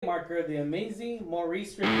marker, the amazing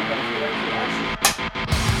Maurice Ricky. Action.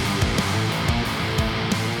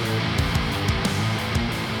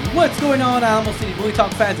 What's going on, Alamo City Movie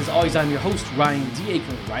Talk fans? As always, I'm your host, Ryan D.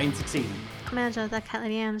 aka Ryan680. I'm Angela,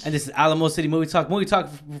 and this is Alamo City Movie Talk. Movie Talk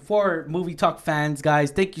for Movie Talk fans,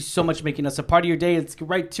 guys. Thank you so much for making us a part of your day. Let's get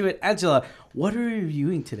right to it. Angela, what are we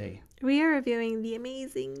reviewing today? We are reviewing The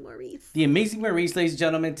Amazing Maurice. The Amazing Maurice, ladies and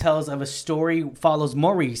gentlemen, tells of a story, follows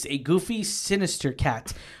Maurice, a goofy, sinister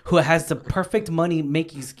cat who has the perfect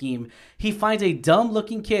money-making scheme. He finds a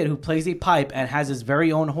dumb-looking kid who plays a pipe and has his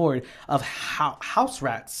very own horde of house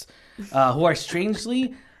rats who are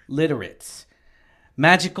strangely literate.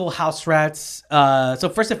 Magical house rats. So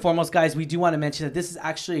first and foremost, guys, we do want to mention that this is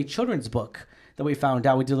actually a children's book that we found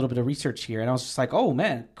out. We did a little bit of research here, and I was just like, oh,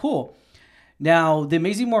 man, cool. Now, The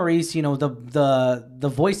Amazing Maurice, you know,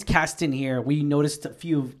 the voice cast in here, we noticed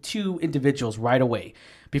two individuals right away.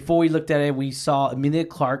 Before we looked at it, we saw Emilia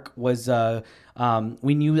Clarke was, I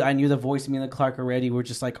knew the voice of Emilia Clarke already. We were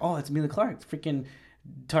just like, oh, it's Emilia Clarke, freaking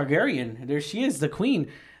Targaryen. There she is, the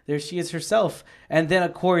queen. There she is herself. And then,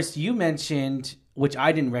 of course, you mentioned, which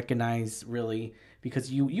I didn't recognize really,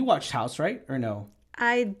 because you watched House, right? Or no?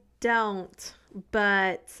 I don't.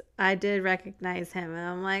 But I did recognize him, and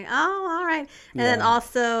I'm like, oh, all right. And then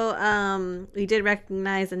also, we did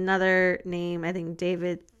recognize another name, I think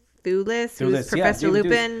David Thewlis, who's Professor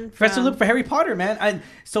Lupin. Professor Lupin for Harry Potter, man. And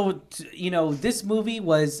so, you know, this movie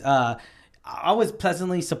was... I was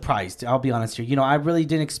pleasantly surprised. I'll be honest here. You know, I really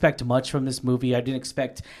didn't expect much from this movie. I didn't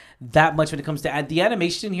expect that much when it comes to the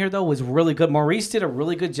animation here, though, was really good. Maurice did a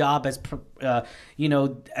really good job as you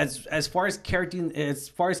know, as far as carrying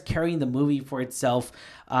the movie for itself.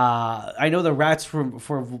 I know the rats for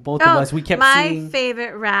both of us. We kept seeing. My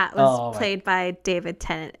favorite rat was played by David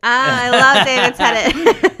Tennant. I love David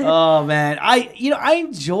Tennant. Oh man, I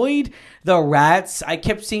enjoyed the rats. I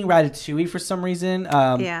kept seeing Ratatouille for some reason.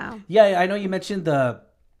 Yeah. I know you mentioned the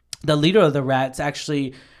leader of the rats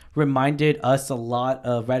actually reminded us a lot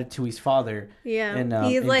of Ratatouille's father. Yeah,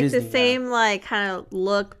 he's like Disney, the same like kind of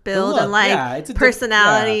look, build, and like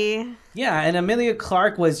personality. Yeah, and Emilia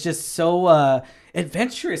Clarke was just so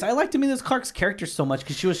adventurous. I liked Emilia Clarke's character so much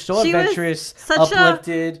because she was so adventurous, such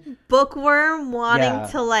uplifted, a bookworm wanting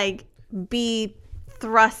to like be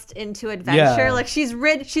thrust into adventure. Like she's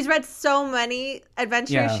read so many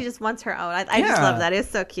adventures. She just wants her own. I just love that. It's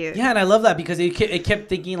so cute. Yeah, and I love that because it kept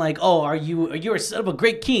thinking like, oh, you're a son of a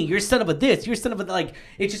great king, you're a son of a this, you're a son of a, like,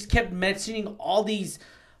 it just kept mentioning all these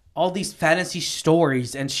fantasy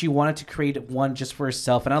stories, and she wanted to create one just for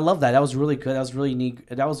herself. And I love that. That was really good. That was really neat.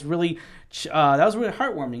 That was really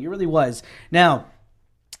heartwarming. It really was. Now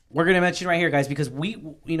we're gonna mention right here, guys, because we,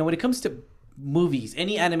 you know, when it comes to movies,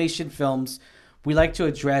 any animation films, we like to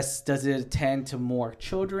address, does it attend to more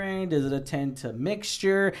children? Does it attend to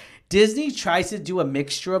mixture? Disney tries to do a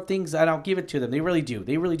mixture of things, and I'll give it to them. They really do.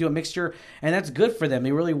 They really do a mixture, and that's good for them.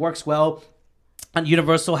 It really works well. And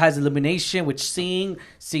Universal has Illumination, which Sing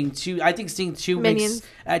 2. I think Sing 2 Minions.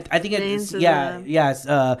 makes. I think it's Minions.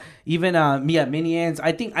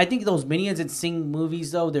 I think those Minions and Sing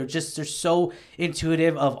movies, though, they're so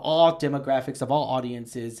intuitive of all demographics, of all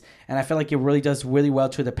audiences, and I feel like it really does really well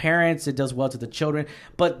to the parents. It does well to the children.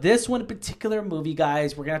 But this one particular movie,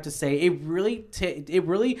 guys, we're gonna have to say it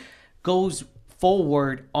really goes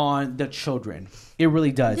forward on the children. It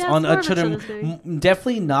really does. Yeah, on a children,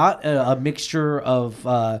 definitely not a mixture of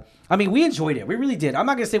I mean, we enjoyed it. We really did. I'm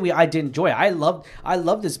not gonna say I didn't enjoy it. I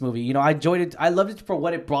loved this movie. You know, I enjoyed it. I loved it for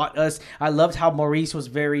what it brought us. I loved how Maurice was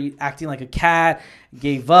acting like a cat,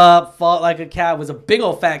 gave up, fought like a cat, was a big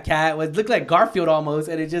old fat cat, looked like Garfield almost,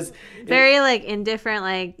 and it just very like indifferent,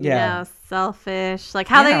 like you know, selfish, like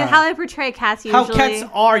how they portray cats usually. How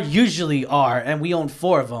cats usually are, and we own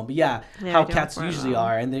 4 of them. But how cats usually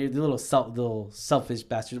are, and they're the little selfish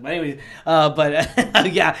bastards. But anyways,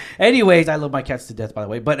 Anyways, I love my cats to death, by the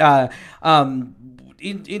way. But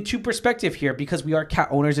into perspective here, because we are cat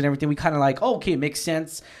owners and everything, we kind of like, okay, it makes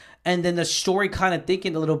sense. And then the story kind of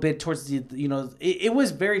thinking a little bit towards the, you know, it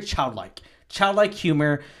was very childlike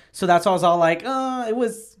humor. So that's why I was all like, it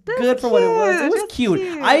was good for what it was. It was cute.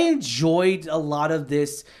 I enjoyed a lot of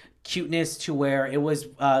this cuteness to where it was,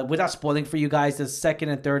 without spoiling for you guys, the second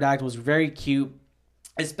and third act was very cute.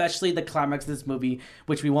 Especially the climax of this movie,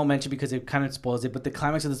 which we won't mention because it kind of spoils it, but the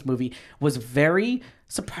climax of this movie was very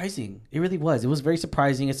surprising. It really was. It was very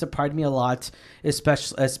surprising. It surprised me a lot,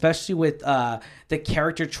 especially with the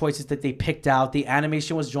character choices that they picked out. The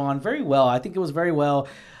animation was drawn very well. I think it was very well.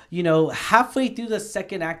 halfway through the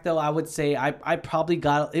second act, though, I would say I probably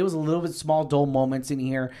got, it was a little bit small, dull moments in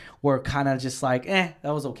here where kind of just like, that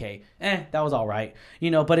was okay. That was all right.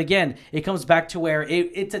 But again, it comes back to where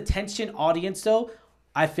it's attention audience, though,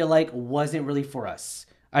 I feel like wasn't really for us.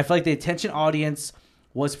 I feel like the attention audience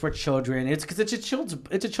was for children. It's because it's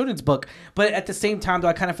a children's book. But at the same time, though,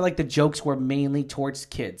 I kind of feel like the jokes were mainly towards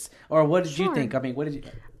kids. Or what did you think? I mean, what did you...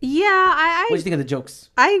 Yeah, what do you think of the jokes?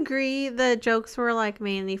 I agree. The jokes were like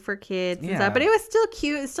mainly for kids and stuff, but it was still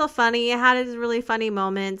cute. It's still funny. It had its really funny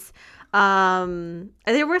moments.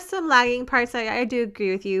 There were some lagging parts. I do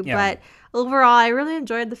agree with you, but overall, I really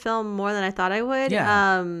enjoyed the film more than I thought I would.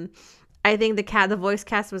 Yeah. I think the voice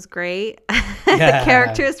cast was great. The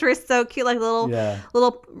characters were so cute, like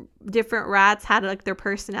little different rats had like their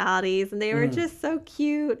personalities, and they were just so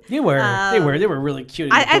cute. They were really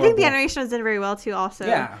cute. I think the animation was done very well too. Also,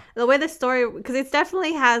 the way the story, because it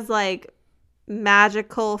definitely has like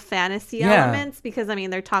magical fantasy elements, because I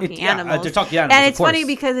mean they're talking animals. They're talking animals, and it's funny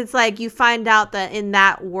because it's like you find out that in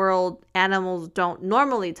that world animals don't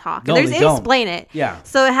normally talk. They explain it. Yeah.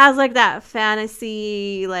 So it has like that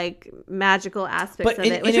fantasy, like magical aspects of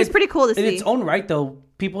it, which is pretty cool to see. In its own right, though,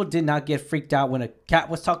 people did not get freaked out when a cat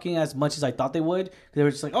was talking as much as I thought they would. They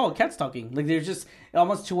were just like, "Oh, a cat's talking." Like they're just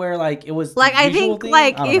almost to where like it was like I think thing.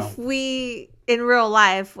 Like if we in real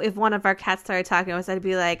life, if one of our cats started talking, I'd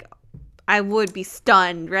be like, I would be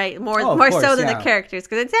stunned, right? More so than the characters,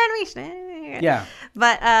 because it's animation. Yeah.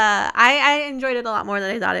 But I enjoyed it a lot more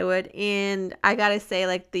than I thought I would. And I got to say,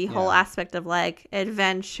 like, the whole aspect of, like,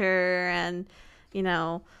 adventure and,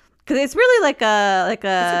 because it's really like a... It's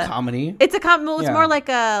a comedy. It's a comedy. It's more like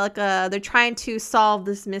a... They're trying to solve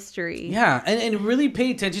this mystery. Yeah. And really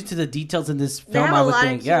pay attention to the details in this film, I would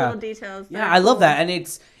think. They have a lot of cute little details. Yeah, I love that. And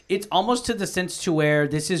it's almost to the sense to where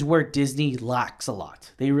this is where Disney lacks a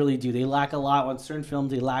lot. They really do. They lack a lot on certain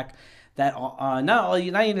films. They lack that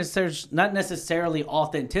not necessarily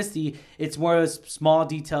authenticity. It's more small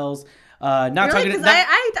details. I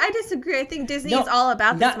disagree. I think Disney is all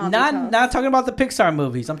about the small details. Not talking about the Pixar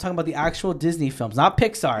movies. I'm talking about the actual Disney films, not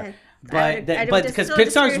Pixar. But because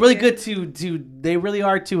Pixar is really good to they really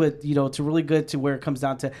are to it, to really good to where it comes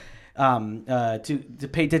down to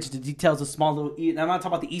pay attention to details of small little. I'm not talking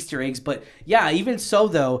about the Easter eggs, but even so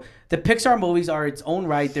though, the Pixar movies are its own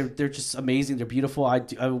right. They're just amazing. They're beautiful.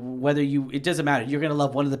 It doesn't matter. You're gonna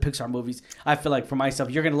love one of the Pixar movies. I feel like for myself,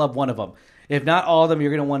 you're gonna love one of them. If not all of them,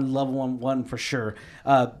 you're gonna love one for sure.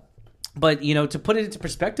 But to put it into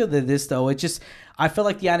perspective of this though, I feel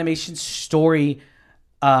like the animation story.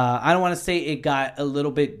 I don't want to say it got a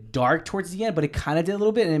little bit dark towards the end, but it kind of did a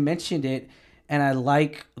little bit, and it mentioned it. And I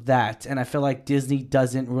like that, and I feel like Disney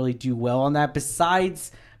doesn't really do well on that.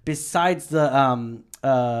 Besides the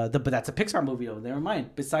but that's a Pixar movie though. Never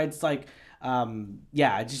mind. Besides just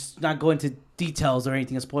not going into details or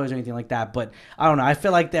anything, spoilers or anything like that. But I don't know. I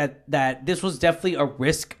feel like that this was definitely a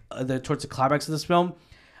risk towards the climax of this film,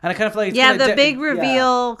 and I kind of feel like the big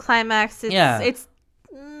reveal climax. It's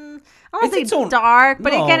I don't think it's dark,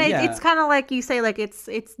 but again, it's kind of like you say, like it's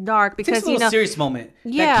dark because it's a little serious moment.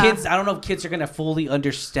 Yeah, that kids. I don't know if kids are gonna fully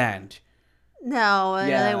understand. No,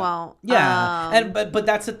 they won't. Yeah, but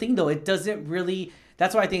that's the thing though. It doesn't really.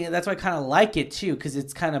 That's why I kind of like it too, because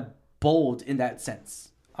it's kind of bold in that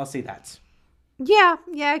sense. I'll say that. Yeah,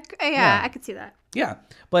 I could see that. Yeah,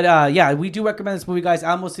 but we do recommend this movie, guys.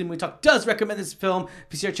 Almost Movie Talk does recommend this film.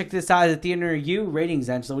 Be sure to check this out at the theater near you. Ratings,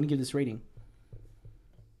 Angela. What do you give this rating?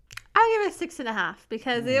 I'll give it 6.5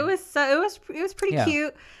 because it was pretty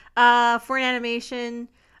cute for an animation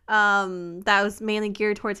that was mainly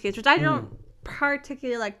geared towards kids, which I don't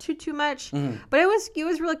particularly like too much. But it was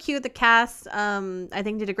really cute. The cast I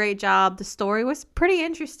think did a great job. The story was pretty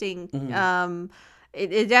interesting.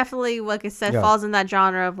 It definitely, like I said, falls in that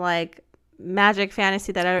genre of like magic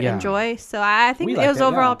fantasy that I enjoy. So I think it was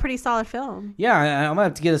overall a pretty solid film. Yeah, I'm gonna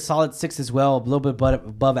have to get a solid 6 as well, a little bit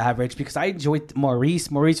above average, because I enjoyed Maurice.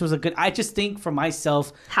 Maurice was I just think for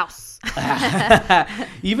myself, House.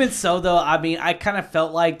 Even so though, I mean, I kind of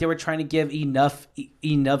felt like they were trying to give enough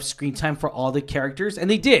screen time for all the characters, and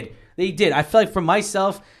they did. I feel like for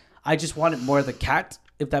myself, I just wanted more of the cat,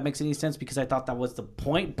 if that makes any sense, because I thought that was the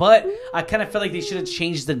point. But I kind of felt like they should have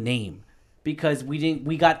changed the name, because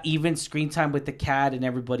we got even screen time with the cat and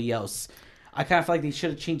everybody else. I kind of feel like they should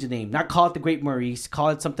have changed the name, not call it the Great Maurice, call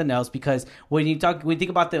it something else. Because when you think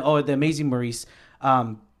about the Amazing Maurice, you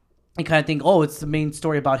kind of think, it's the main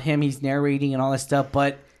story about him, he's narrating and all that stuff,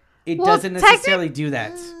 but it doesn't necessarily do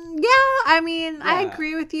that. I mean, I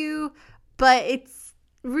agree with you, but it's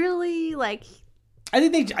really like I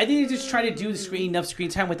think they just try to do enough screen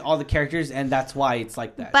time with all the characters, and that's why it's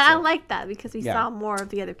like that. But I like that because we saw more of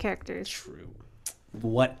the other characters. True.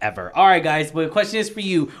 Whatever. All right, guys. But the question is for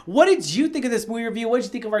you. What did you think of this movie review? What did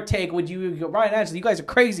you think of our take? Would you, Ryan, Angela, you guys are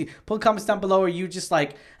crazy. Put in comments down below. Or you just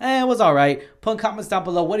like, it was all right. Put in comments down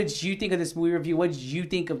below. What did you think of this movie review? What did you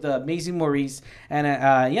think of The Amazing Maurice? And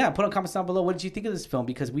put in comments down below. What did you think of this film?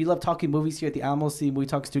 Because we love talking movies here at the Alamo City Movie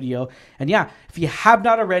Talk Studio. And if you have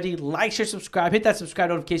not already, like, share, subscribe. Hit that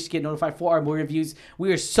subscribe notification to get notified for our movie reviews.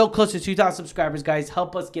 We are so close to 2,000 subscribers, guys.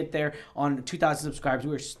 Help us get there on 2,000 subscribers.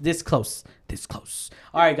 We're this close.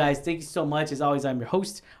 All right, guys. Thank you so much. As always, I'm your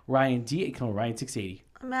host, Ryan D. You can call Ryan 680.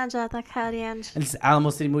 I'm Angela Cadian. And this is Alamo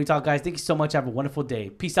City Movie Talk, guys. Thank you so much. Have a wonderful day.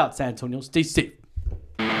 Peace out, San Antonio. Stay safe.